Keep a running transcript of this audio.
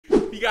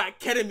We got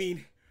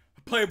Ketamine,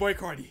 Playboi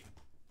Carti.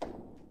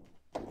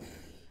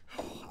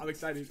 I'm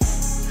excited.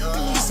 You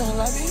don't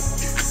love me?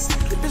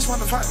 The bitch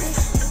wanna fuck me?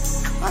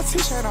 My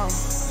t-shirt on.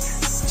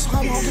 So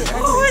I won't get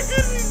angry. Oh my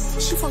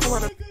goodness. She fucking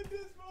with a... Oh my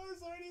goodness, bro.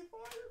 It's already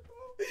fire, bro.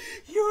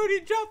 You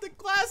already dropped the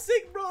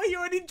classic, bro. You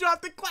already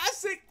dropped the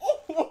classic.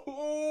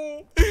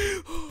 Oh.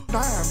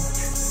 Damn.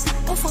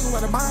 I'm fucking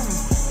with a bomb.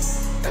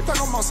 They think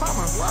I'm on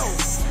summer. Whoa.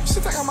 She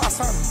think I'm on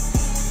something.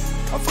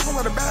 I'm fucking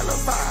with a bad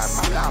little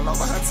vibe. My y'all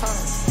over her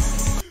tongue.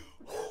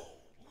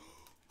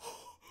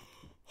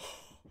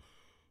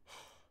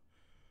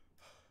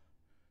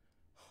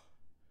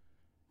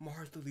 My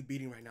heart's literally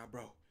beating right now,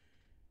 bro.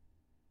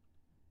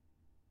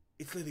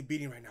 It's literally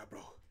beating right now,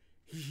 bro.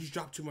 He's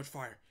dropped too much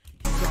fire.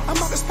 I'm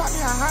about to stop me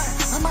a high.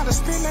 I'm about to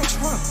spin that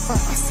trunk.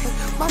 I said,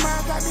 my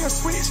mind got me a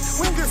switch.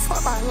 We don't give a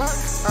fuck by luck.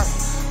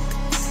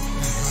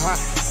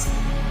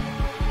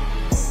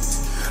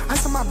 I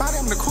said my body,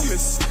 I'm the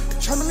coolest.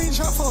 Trampoline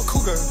jump for a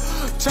cougar.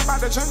 Jump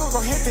out the jungle,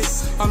 go hit it.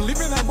 I'm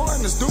leaving that boy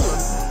in this duel.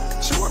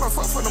 She wanna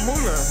fuck for the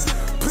moolah.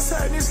 Pussy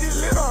niggas get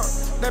lit up.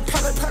 That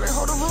pellet,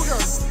 hold a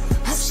Ruger.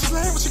 She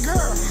laying with your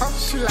girl. Huh?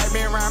 She like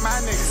being around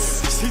my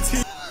niggas.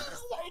 CT.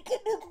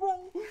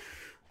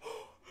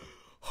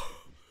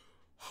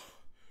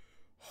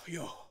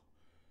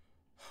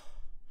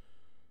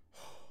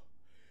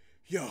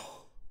 Yo.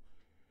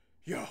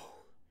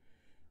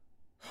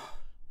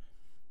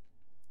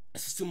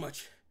 This is too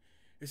much.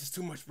 This is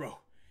too much, bro.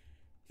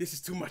 This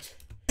is too much.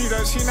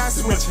 She not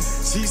switching.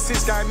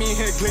 G6 got me in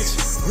here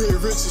glitching.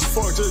 Real rich as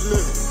fuck, just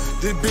living.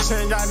 This bitch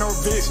ain't got no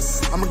vision.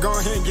 I'ma go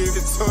ahead and give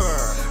it to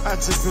her. I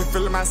just been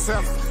feeling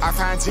myself. I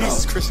find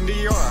Jesus, Christian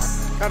Dior.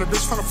 Got a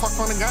bitch from the fuck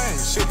on the game.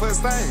 Shit put his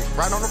thing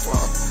right on the floor.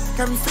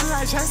 Got me feeling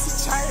like Jackson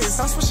Chase.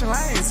 I'm switching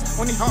lanes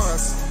when he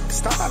hars.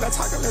 Stop out that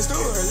talking, let's do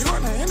it. You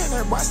on the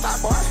internet, boy,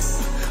 stop, boy.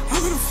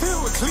 I'm in the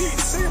field with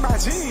cleats, singing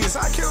about G's.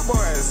 I kill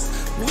boys.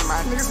 Me and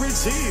my niggas, we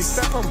G's.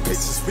 Step on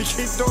bitches, we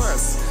keep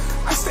doors.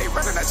 I stay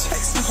running the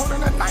checks and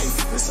holding a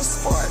knife. It's a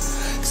sport.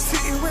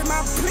 Sitting with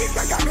my blick,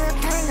 I got me a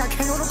thing. I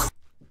can't go to.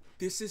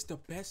 This is the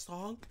best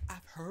song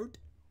I've heard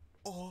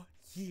all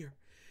year.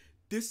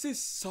 This is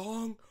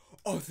song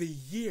of the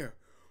year.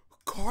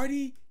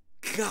 Carti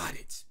got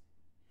it.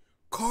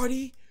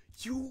 Carti,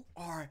 you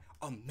are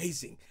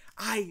amazing.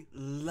 I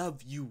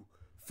love you,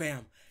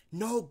 fam.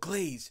 No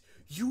glaze.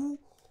 You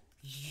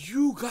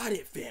got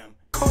it, fam.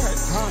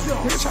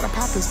 Nigga try to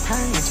pop his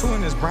pain, two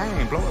in his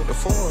brain, blow up the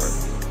Ford.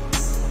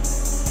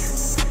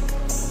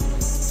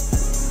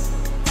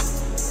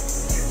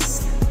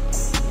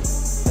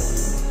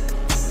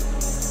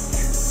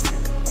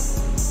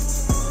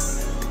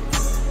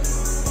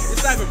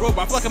 It's not even bro,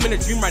 but I feel like I'm in a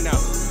dream right now.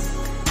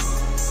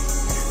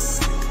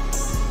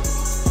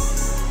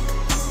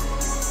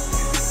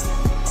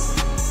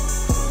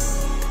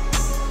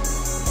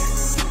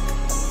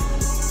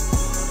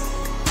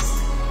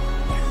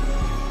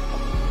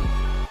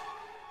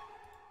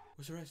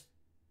 What's the rest?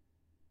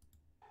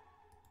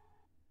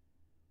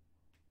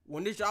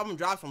 When this album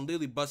drops, I'm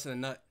literally busting a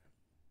nut.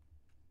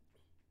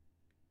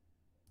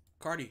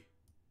 Carti.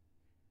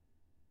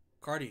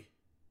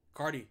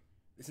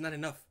 It's not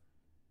enough.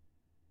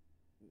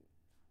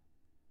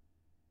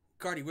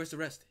 Carti, where's the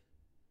rest?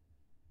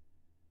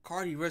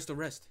 Carti, where's the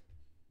rest?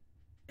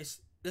 It's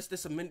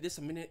this a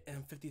minute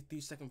and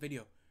 53-second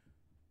video.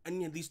 I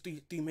need at least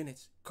three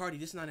minutes. Carti,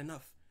 this is not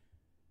enough.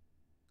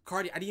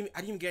 Carti, I didn't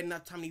even get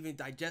enough time to even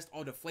digest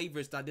all the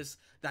flavors that this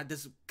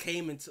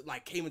came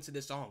into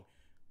this song.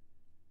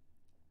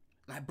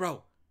 Like,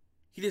 bro,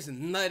 he just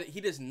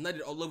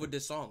nutted all over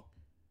this song.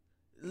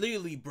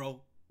 Literally,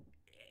 bro,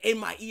 in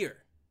my ear.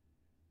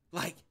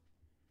 Like,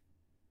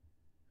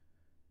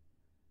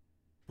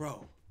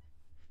 bro.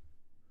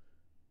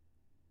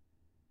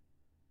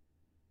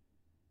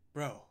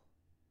 I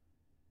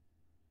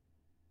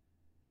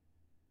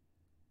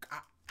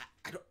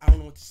don't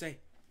know what to say.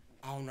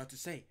 I don't know what to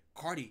say.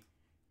 Carti,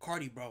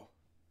 bro.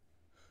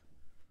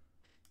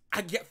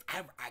 I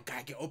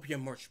gotta get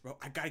opium merch, bro.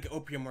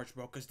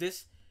 Cause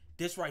this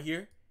right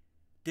here.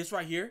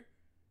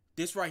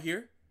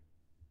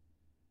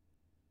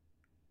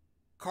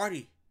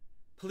 Carti,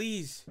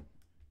 please.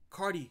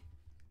 Carti,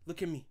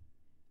 look at me.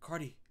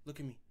 Carti, look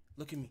at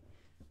me.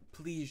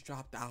 Please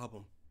drop the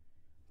album.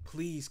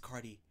 Please,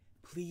 Carti.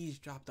 Please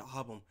drop the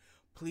album.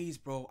 Please,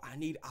 bro. I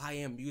need I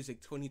Am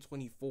Music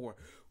 2024.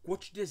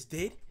 What you just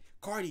did,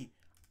 Carti,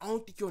 I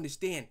don't think you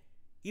understand.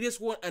 He just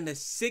went on a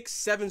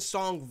 6-7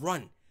 song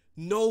run.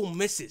 No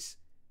misses.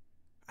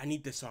 I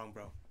need this song,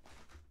 bro.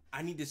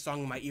 I need this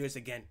song in my ears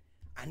again.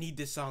 I need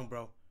this song,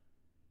 bro.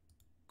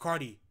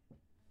 Carti,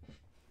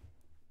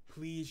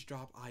 please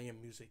drop I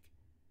Am Music.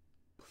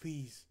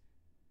 Please.